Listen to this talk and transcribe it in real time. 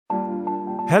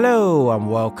Hello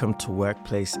and welcome to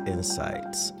Workplace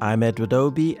Insights. I'm Edward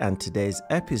Obi, and today's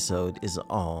episode is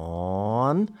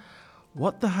on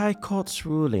what the High Court's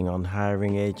ruling on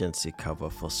hiring agency cover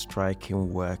for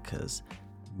striking workers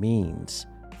means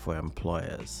for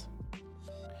employers.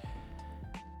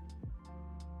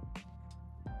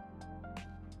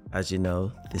 As you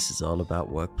know, this is all about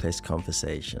workplace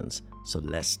conversations, so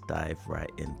let's dive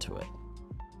right into it.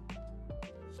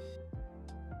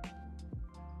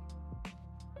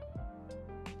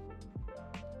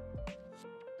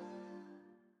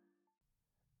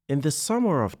 In the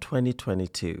summer of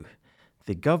 2022,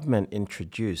 the government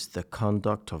introduced the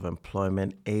Conduct of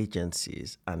Employment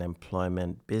Agencies and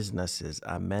Employment Businesses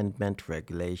Amendment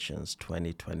Regulations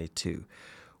 2022,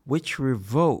 which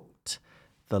revoked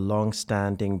the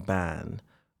long-standing ban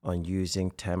on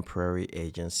using temporary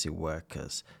agency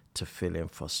workers to fill in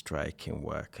for striking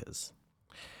workers.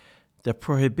 The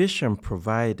prohibition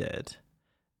provided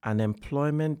an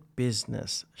employment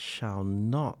business shall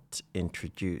not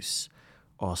introduce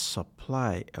or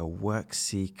supply a work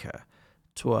seeker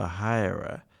to a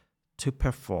hirer to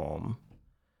perform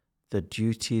the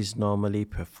duties normally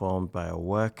performed by a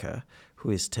worker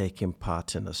who is taking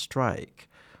part in a strike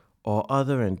or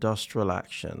other industrial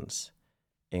actions,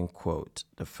 in quote,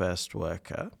 the first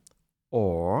worker,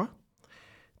 or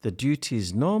the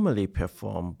duties normally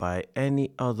performed by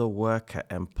any other worker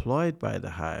employed by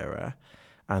the hirer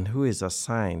and who is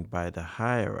assigned by the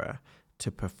hirer to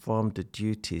perform the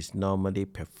duties normally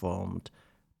performed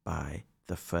by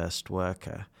the first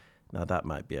worker. Now that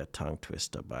might be a tongue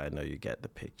twister, but I know you get the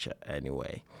picture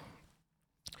anyway.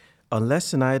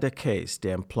 Unless in either case the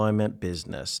employment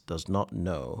business does not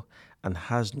know and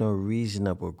has no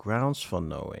reasonable grounds for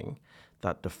knowing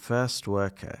that the first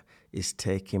worker is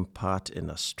taking part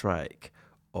in a strike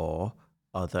or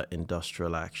other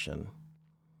industrial action.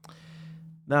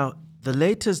 Now, the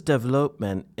latest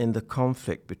development in the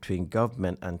conflict between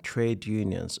government and trade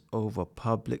unions over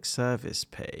public service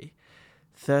pay,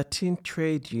 13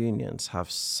 trade unions have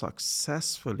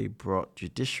successfully brought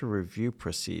judicial review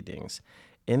proceedings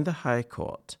in the High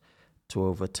Court to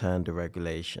overturn the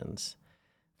regulations.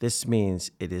 This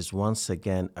means it is once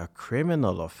again a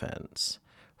criminal offense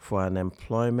for an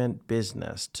employment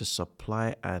business to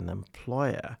supply an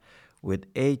employer with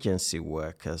agency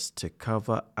workers to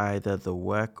cover either the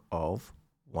work of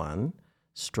 1.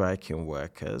 Striking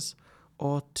workers,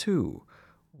 or 2.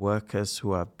 Workers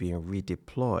who have been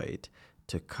redeployed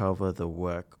to cover the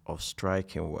work of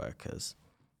striking workers.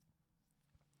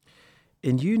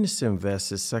 In Unison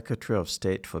versus Secretary of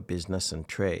State for Business and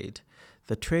Trade,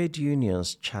 the trade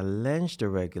unions challenged the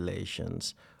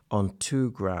regulations on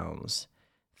 2 grounds.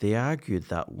 They argued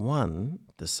that 1,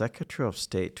 the Secretary of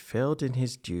State failed in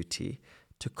his duty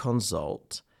to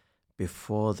consult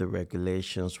before the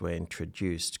regulations were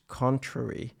introduced,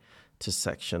 contrary to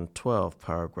Section 12,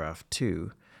 Paragraph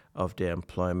 2 of the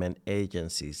Employment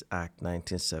Agencies Act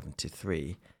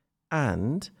 1973,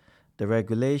 and the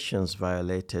regulations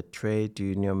violated trade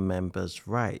union members'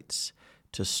 rights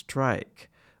to strike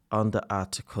under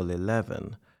Article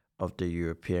 11 of the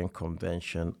European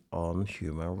Convention on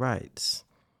Human Rights.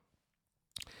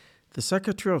 The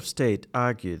Secretary of State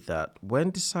argued that when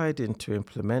deciding to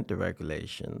implement the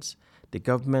regulations, the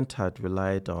government had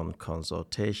relied on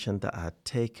consultation that had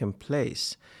taken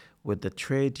place with the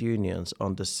trade unions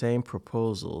on the same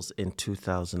proposals in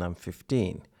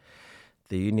 2015.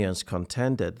 The unions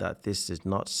contended that this did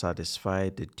not satisfy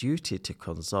the duty to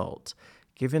consult,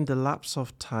 given the lapse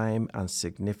of time and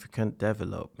significant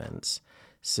developments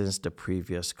since the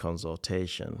previous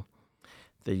consultation.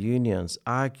 The unions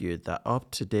argued that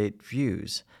up-to-date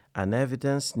views and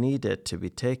evidence needed to be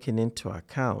taken into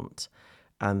account,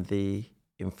 and the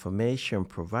information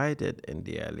provided in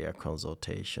the earlier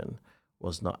consultation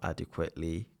was not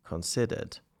adequately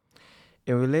considered.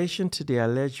 In relation to the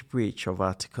alleged breach of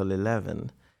Article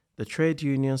 11, the trade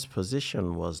union's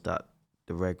position was that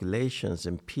the regulations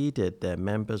impeded their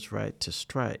members' right to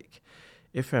strike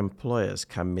if employers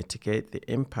can mitigate the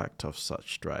impact of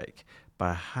such strike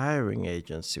by hiring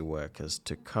agency workers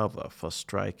to cover for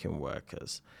striking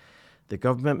workers. The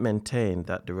government maintained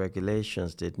that the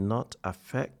regulations did not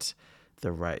affect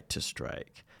the right to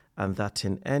strike, and that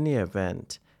in any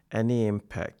event, any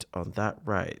impact on that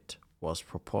right was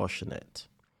proportionate.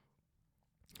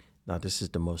 Now, this is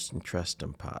the most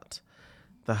interesting part.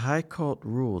 The High Court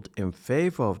ruled in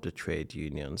favor of the trade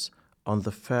unions on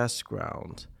the first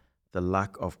ground, the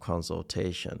lack of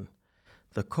consultation.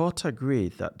 The court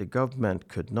agreed that the government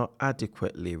could not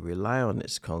adequately rely on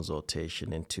its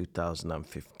consultation in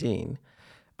 2015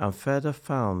 and further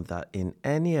found that in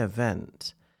any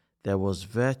event, there was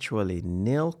virtually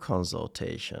nil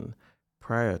consultation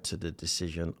prior to the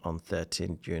decision on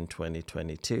 13 June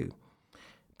 2022,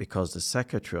 because the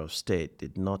Secretary of State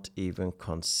did not even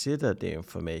consider the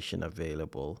information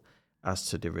available as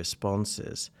to the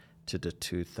responses to the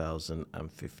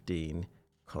 2015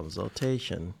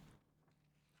 consultation.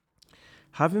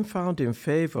 Having found in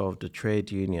favor of the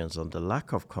trade unions on the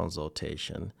lack of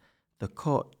consultation, the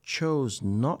court chose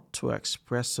not to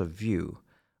express a view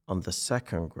on the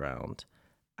second ground,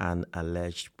 an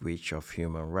alleged breach of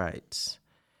human rights.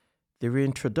 The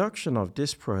reintroduction of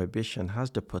this prohibition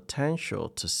has the potential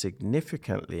to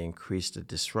significantly increase the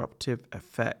disruptive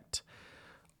effect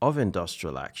of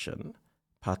industrial action,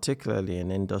 particularly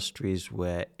in industries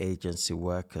where agency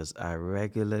workers are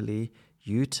regularly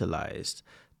utilized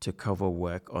to cover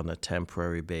work on a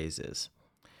temporary basis.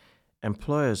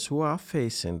 Employers who are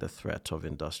facing the threat of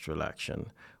industrial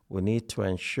action will need to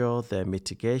ensure their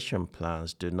mitigation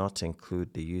plans do not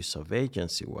include the use of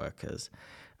agency workers,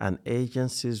 and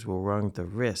agencies will run the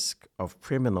risk of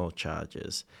criminal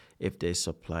charges if they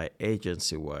supply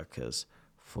agency workers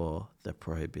for the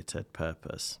prohibited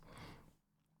purpose.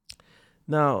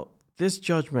 Now, this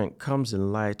judgment comes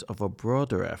in light of a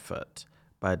broader effort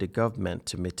by the government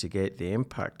to mitigate the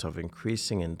impact of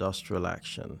increasing industrial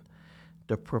action.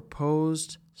 The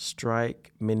proposed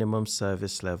Strike Minimum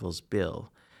Service Levels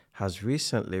Bill has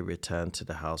recently returned to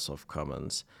the House of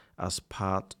Commons as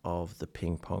part of the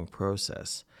ping-pong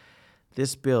process.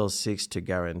 This bill seeks to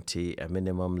guarantee a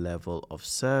minimum level of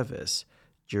service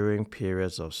during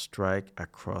periods of strike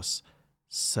across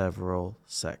several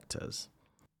sectors.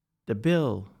 The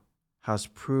bill has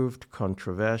proved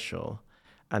controversial,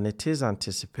 and it is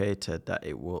anticipated that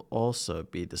it will also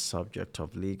be the subject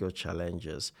of legal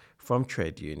challenges from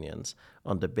trade unions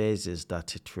on the basis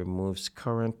that it removes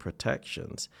current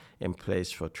protections in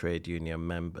place for trade union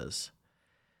members.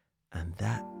 And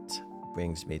that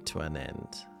brings me to an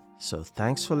end. So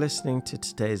thanks for listening to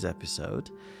today's episode,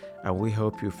 and we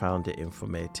hope you found it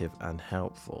informative and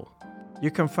helpful.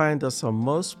 You can find us on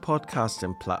most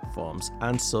podcasting platforms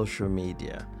and social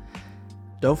media.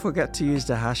 Don't forget to use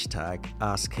the hashtag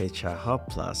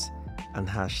AskHRHub+ and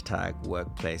hashtag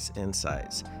Workplace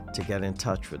Insights to get in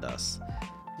touch with us.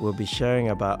 We'll be sharing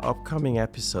about upcoming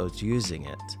episodes using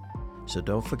it. So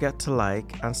don't forget to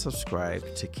like and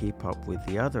subscribe to keep up with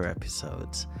the other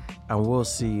episodes. And we'll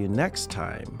see you next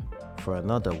time for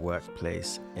another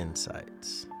Workplace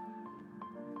Insights.